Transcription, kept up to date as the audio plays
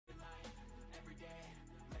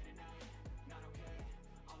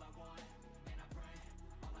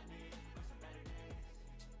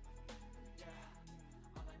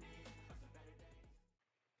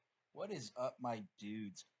What is up, my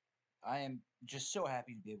dudes? I am just so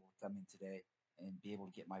happy to be able to come in today and be able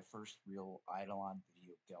to get my first real Idleon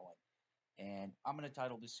video going. And I'm going to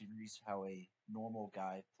title this series How a Normal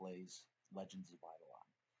Guy Plays Legends of Idleon.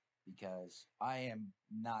 Because I am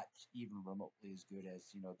not even remotely as good as,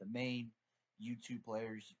 the main YouTube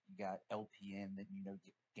players. You got LPN, then,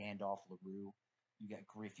 Gandalf LaRue. You got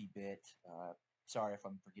Griffy Bit. Sorry if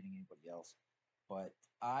I'm forgetting anybody else. But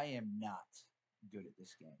I am not good at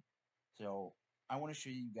this game. So I want to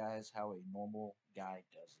show you guys how a normal guy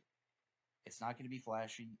does it. It's not going to be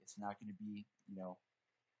flashy. It's not going to be,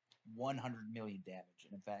 100 million damage.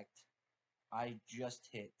 And in fact, I just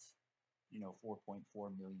hit,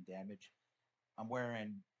 4.4 million damage. I'm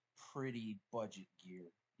wearing pretty budget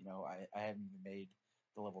gear. I haven't even made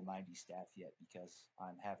the level 90 staff yet because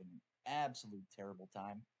I'm having an absolute terrible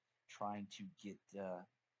time trying to get.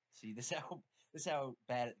 See, this how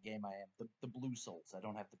bad at the game I am. The blue souls. I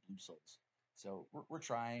don't have the blue souls. So we're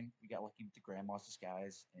trying. We got lucky with the Grandma's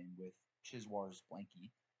Disguise and with Chiswar's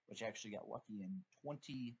Blanky, which actually got lucky in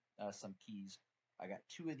 20 some keys. I got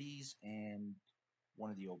two of these and one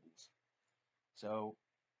of the obols. So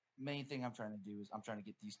main thing I'm trying to do is I'm trying to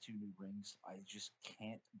get these two new rings. I just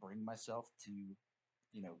can't bring myself to,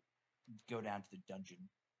 you know, go down to the dungeon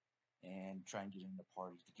and try and get in the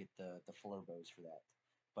party to get the flare bows for that.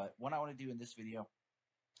 But what I want to do in this video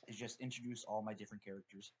is just introduce all my different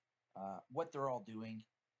characters, what they're all doing,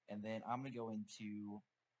 and then I'm going to go into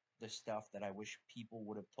the stuff that I wish people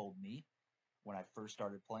would have told me when I first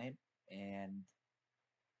started playing, and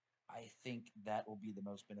I think that will be the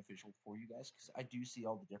most beneficial for you guys because I do see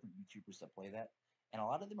all the different YouTubers that play that, and a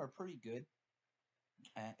lot of them are pretty good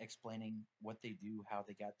at explaining what they do, how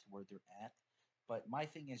they got to where they're at. But my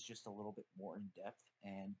thing is just a little bit more in depth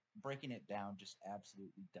and breaking it down just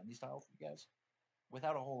absolutely dummy style for you guys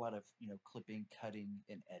without a whole lot of clipping, cutting,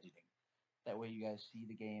 and editing. That way you guys see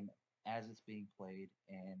the game as it's being played,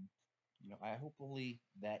 and I hopefully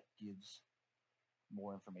that gives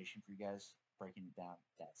more information for you guys breaking it down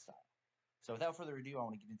that style. So without further ado, I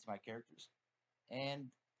want to get into my characters. And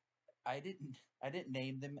I didn't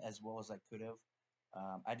name them as well as I could have.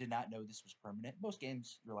 I did not know this was permanent. Most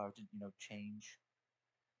games you're allowed to change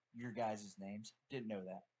your guys' names. Didn't know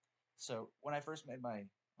that. So when I first made my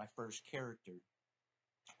first character,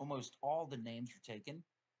 almost all the names were taken,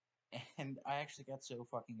 and I actually got so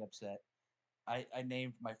fucking upset. I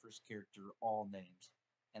named my first character all names.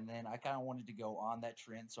 And then I kind of wanted to go on that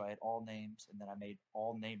trend, so I had all names, and then I made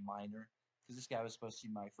all name miner, because this guy was supposed to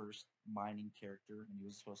be my first mining character, and he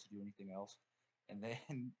wasn't supposed to do anything else. And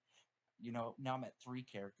then, now I'm at 3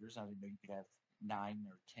 characters. I didn't know you could have 9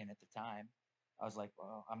 or 10 at the time. I was like,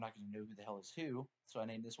 well, I'm not going to know who the hell is who, so I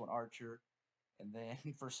named this one Archer. And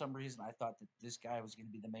then for some reason, I thought that this guy was going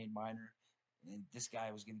to be the main miner, and this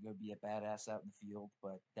guy was going to go be a badass out in the field,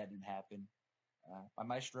 but that didn't happen. My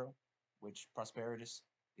Maestro, which Prosperitus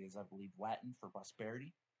is, I believe, Latin for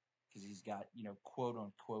prosperity, because he's got, quote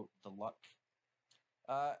unquote, the luck.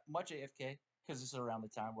 Much AFK, because this is around the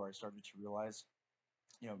time where I started to realize,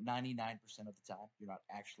 99% of the time, you're not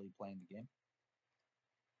actually playing the game.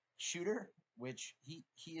 Shooter, which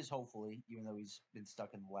he is hopefully, even though he's been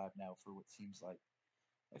stuck in the lab now for what seems like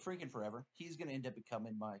freaking forever, he's going to end up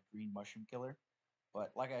becoming my green mushroom killer.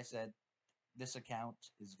 But like I said, this account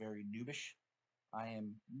is very noobish. I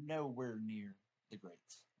am nowhere near the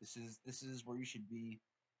greats. This is where you should be.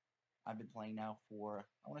 I've been playing now for,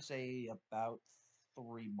 I want to say, about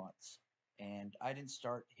 3 months, and I didn't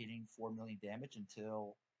start hitting 4 million damage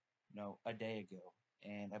until a day ago,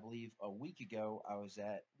 and I believe a week ago I was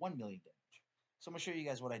at 1 million damage. So I'm gonna show you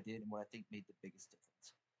guys what I did and what I think made the biggest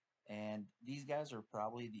difference. And these guys are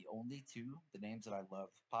probably the only the names that I love.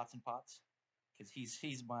 Pots and Pots, because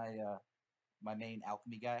he's my main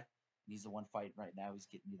alchemy guy. He's the one fighting right now. He's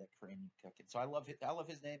getting me that cranium cooking. So I love it. I love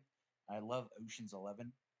his name. I love Ocean's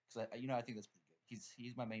 11 because I think that's pretty good.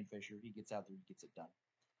 He's my main fisher. He gets out there. He gets it done.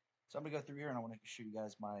 So I'm gonna go through here and I want to show you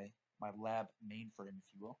guys my lab mainframe, if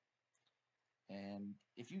you will. And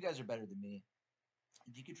if you guys are better than me,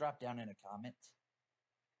 if you could drop down in a comment,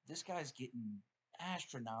 this guy's getting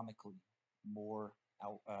astronomically more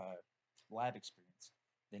lab experience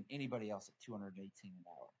than anybody else at 218 an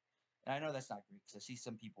hour. And I know that's not great because I see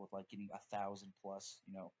some people with getting 1,000 plus.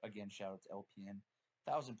 Again, shout out to LPN,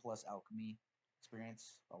 1,000 plus alchemy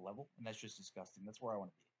experience a level, and that's just disgusting. That's where I want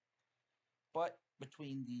to be. But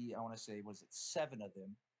between I want to say, was it 7 of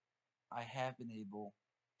them, I have been able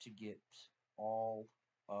to get all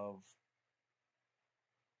of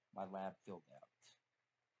my lab filled out.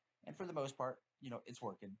 And for the most part, it's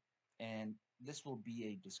working. And this will be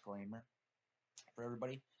a disclaimer for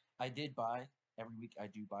everybody. I did buy every week I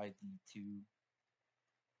do buy the two,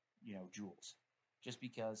 jewels, just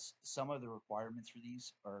because some of the requirements for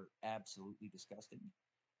these are absolutely disgusting.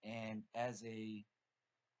 And as a,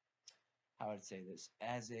 how I'd say this,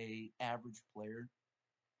 as a average player,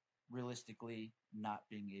 realistically not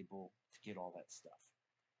being able to get all that stuff.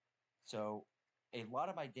 So a lot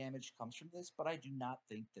of my damage comes from this, but I do not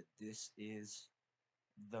think that this is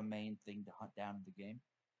the main thing to hunt down in the game.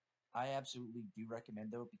 I absolutely do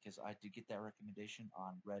recommend, though, because I did get that recommendation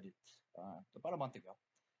on Reddit about a month ago,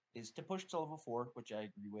 is to push to level 4, which I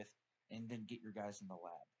agree with, and then get your guys in the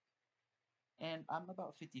lab. And I'm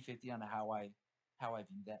about 50-50 on how I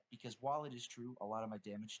view that, because while it is true, a lot of my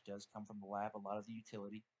damage does come from the lab, a lot of the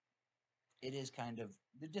utility, it is kind of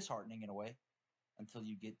disheartening in a way until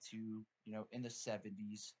you get to, in the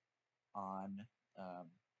 70s on um,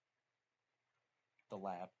 the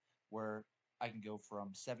lab, where I can go from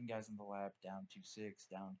 7 guys in the lab down to 6,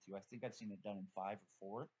 down to, I think I've seen it done in 5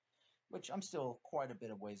 or 4, which I'm still quite a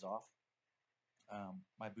bit of ways off.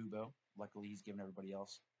 My Bubo, luckily, he's given everybody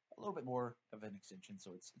else a little bit more of an extension,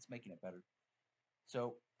 so it's making it better.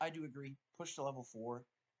 So I do agree, push to level 4,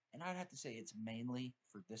 and I'd have to say it's mainly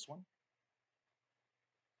for this one.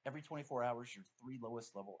 Every 24 hours, your 3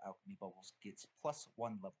 lowest level alchemy bubbles gets +1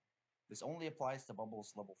 level. This only applies to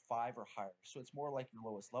bubbles level 5 or higher, so it's more like your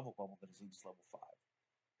lowest level bubble that is at least level 5.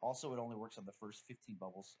 Also, it only works on the first 15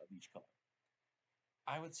 bubbles of each color.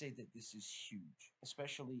 I would say that this is huge,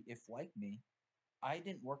 especially if, like me, I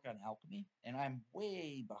didn't work on alchemy, and I'm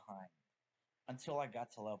way behind until I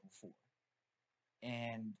got to level 4.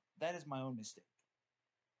 And that is my own mistake,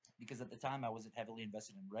 because at the time I wasn't heavily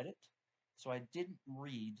invested in Reddit, so I didn't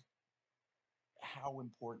read how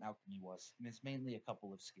important alchemy was. And it's mainly a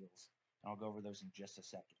couple of skills, and I'll go over those in just a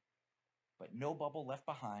second. But no bubble left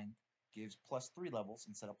behind gives +3 levels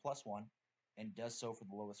instead of +1, and does so for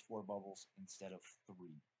the lowest 4 bubbles instead of 3.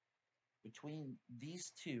 Between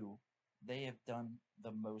these two, they have done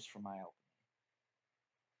the most for my alchemy.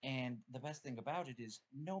 And the best thing about it is,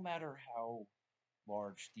 no matter how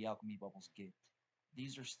large the alchemy bubbles get,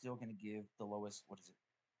 these are still going to give the lowest,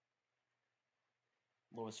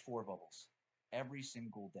 lowest 4 bubbles every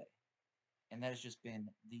single day. And that has just been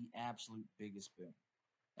the absolute biggest boon.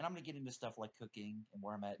 And I'm going to get into stuff like cooking and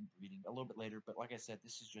where I'm at in breeding a little bit later, but like I said,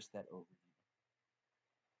 this is just that overview.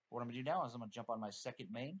 What I'm going to do now is I'm going to jump on my second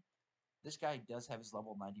main. This guy does have his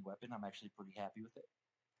level 90 weapon. I'm actually pretty happy with it.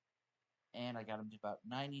 And I got him to about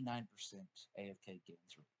 99% AFK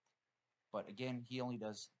gains rate. But again, he only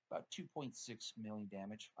does about 2.6 million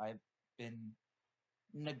damage. I've been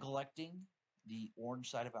neglecting the orange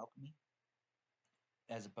side of alchemy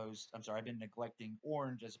I've been neglecting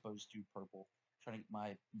orange as opposed to purple, trying to get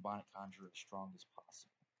my bubonic conjurer as strong as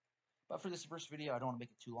possible. But for this first video, I don't want to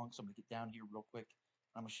make it too long, so I'm going to get down here real quick.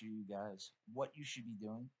 I'm going to show you guys what you should be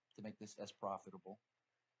doing to make this as profitable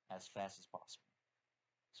as fast as possible.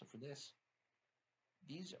 So for this,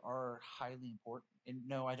 these are highly important. And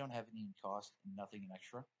no, I don't have any in cost, nothing in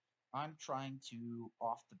extra. I'm trying to,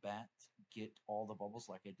 off the bat, get all the bubbles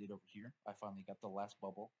like I did over here. I finally got the last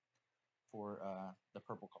bubble for the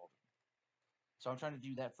purple cauldron. So I'm trying to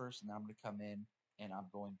do that first, and then I'm going to come in and I'm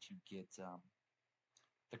going to get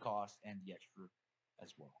the cost and the extra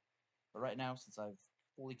as well. But right now, since I've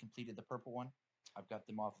fully completed the purple one, I've got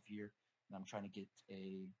them off of here, and I'm trying to get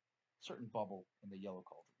a certain bubble in the yellow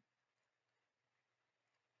cauldron.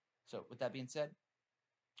 So with that being said,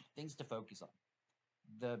 things to focus on.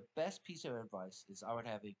 The best piece of advice is I would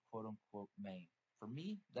have a quote-unquote main. For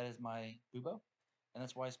me, that is my Bubo, and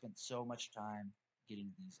that's why I spent so much time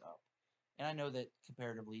getting these up. And I know that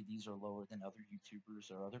comparatively, these are lower than other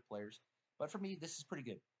YouTubers or other players, but for me, this is pretty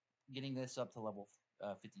good, getting this up to level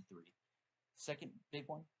 53. Second big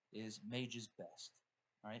one is Mage's Best.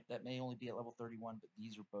 All right, that may only be at level 31, but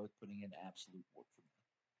these are both putting in absolute work for me.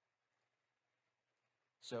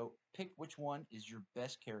 So pick which one is your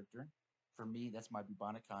best character. For me, that's my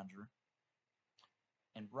Bubonic Conjurer.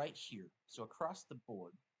 And right here, so across the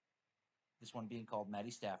board, this one being called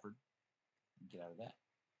Maddie Stafford. Get out of that.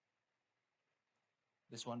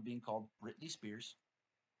 This one being called Brittany Spears.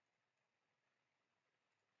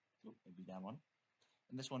 Oh, maybe down one.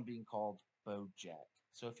 And this one being called Bo Jack.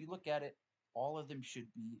 So if you look at it, all of them should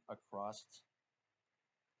be across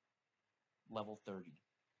level 30.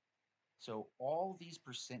 So all these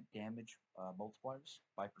percent damage multipliers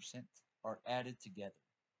by percent are added together.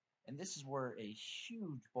 And this is where a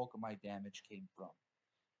huge bulk of my damage came from.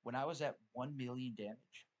 When I was at 1 million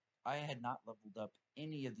damage, I had not leveled up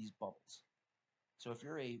any of these bubbles. So if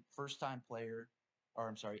you're a first-time player, or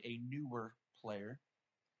I'm sorry, a newer player,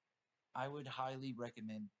 I would highly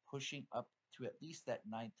recommend pushing up to at least that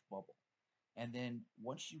 9th bubble. And then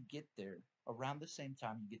once you get there, around the same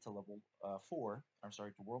time you get to level 4, I'm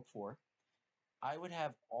sorry, to World 4, I would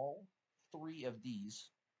have all 3 of these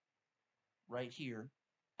right here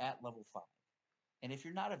at level 5. And if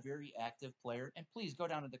you're not a very active player, and please go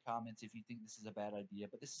down in the comments if you think this is a bad idea,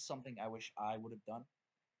 but this is something I wish I would have done,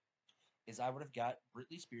 is I would have got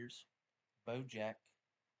Britney Spears, Bo Jack,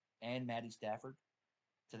 and Maddie Stafford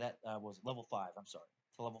to that was level 5, I'm sorry,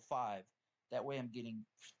 to level 5. That way I'm getting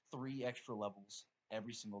 3 extra levels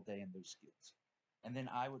every single day in those skills. And then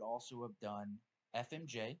I would also have done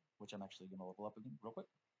FMJ, which I'm actually going to level up again real quick.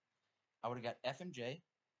 I would have got FMJ,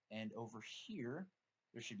 and over here,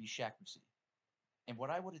 there should be Shakracy. And what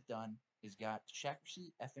I would have done is got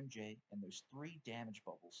Shakracy, FMJ, and those 3 damage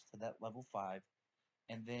bubbles to that level 5.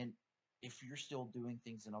 And then if you're still doing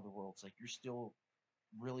things in other worlds, like you're still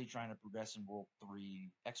really trying to progress in World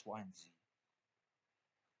 3, X, Y, and Z,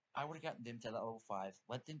 I would have gotten them to that level 5,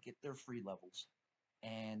 let them get their free levels.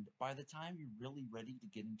 And by the time you're really ready to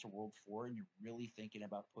get into World 4 and you're really thinking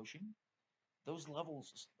about pushing, those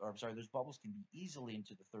levels, or I'm sorry, those bubbles can be easily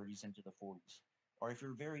into the 30s, into the 40s. Or if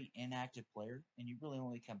you're a very inactive player and you really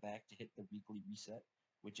only come back to hit the weekly reset,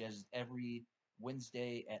 which is every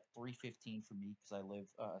Wednesday at 3:15 for me because I live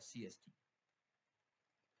CST.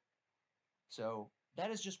 So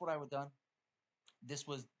that is just what I would have done. This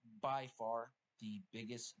was by far the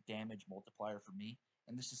biggest damage multiplier for me,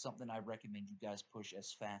 and this is something I recommend you guys push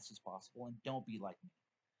as fast as possible, and don't be like me.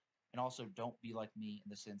 And also don't be like me in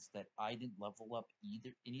the sense that I didn't level up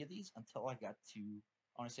any of these until I got to,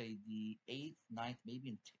 I want to say, the 8th, ninth, maybe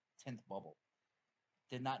in 10th bubble.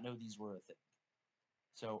 Did not know these were a thing.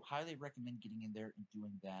 So highly recommend getting in there and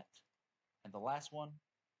doing that. And the last one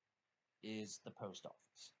is the post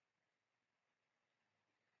office.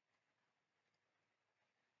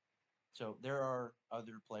 So there are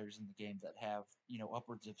other players in the game that have,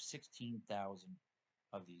 upwards of 16,000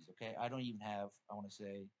 of these, okay? I don't even have, I want to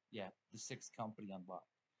say, yeah, the 6th company unlocked.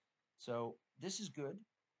 So this is good.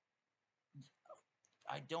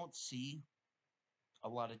 I don't see a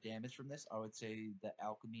lot of damage from this. I would say the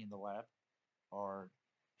alchemy and the lab are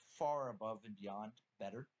far above and beyond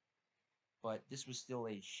better, but this was still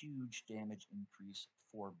a huge damage increase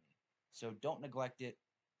for me. So don't neglect it.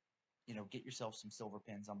 Get yourself some silver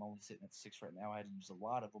pins. I'm only sitting at 6 right now. I had to use a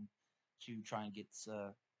lot of them to try and get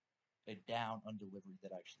a down on delivery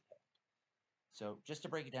that I actually had. So just to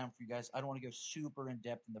break it down for you guys, I don't want to go super in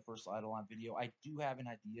depth in the first Idleon video. I do have an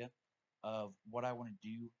idea of what I want to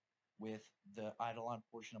do with the Idleon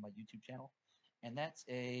portion of my YouTube channel, and that's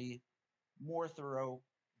a more thorough,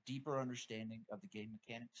 deeper understanding of the game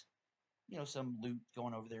mechanics. Some loot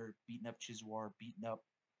going over there, beating up Chizuar, beating up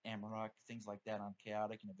Amarok, things like that on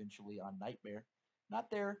Chaotic, and eventually on Nightmare. Not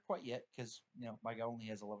there quite yet because, my guy only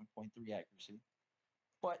has 11.3 accuracy.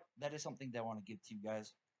 But that is something that I want to give to you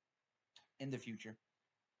guys in the future.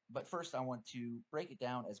 But first, I want to break it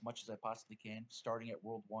down as much as I possibly can, starting at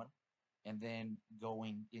World 1, and then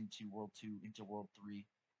going into World 2, into World 3,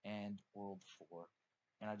 and World 4.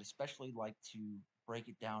 And I'd especially like to break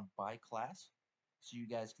it down by class so you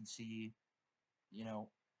guys can see,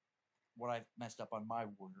 what I've messed up on my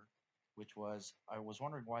warrior, which was I was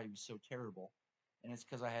wondering why he was so terrible, and it's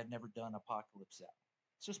because I had never done Apocalypse out.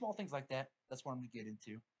 So small things like that, that's what I'm going to get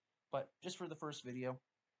into. But just for the first video,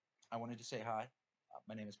 I wanted to say hi.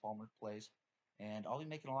 My name is Palmer Plays, and I'll be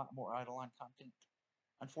making a lot more Eidolon content.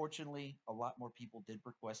 Unfortunately, a lot more people did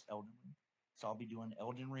request Elden Ring, so I'll be doing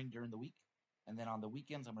Elden Ring during the week, and then on the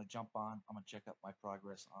weekends, I'm going to jump on, I'm going to check up my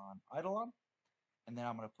progress on Eidolon, and then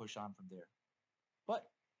I'm going to push on from there. But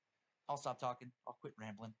I'll stop talking. I'll quit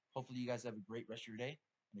rambling. Hopefully you guys have a great rest of your day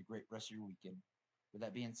and a great rest of your weekend. With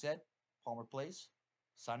that being said, Palmer Plays,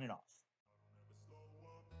 signing off.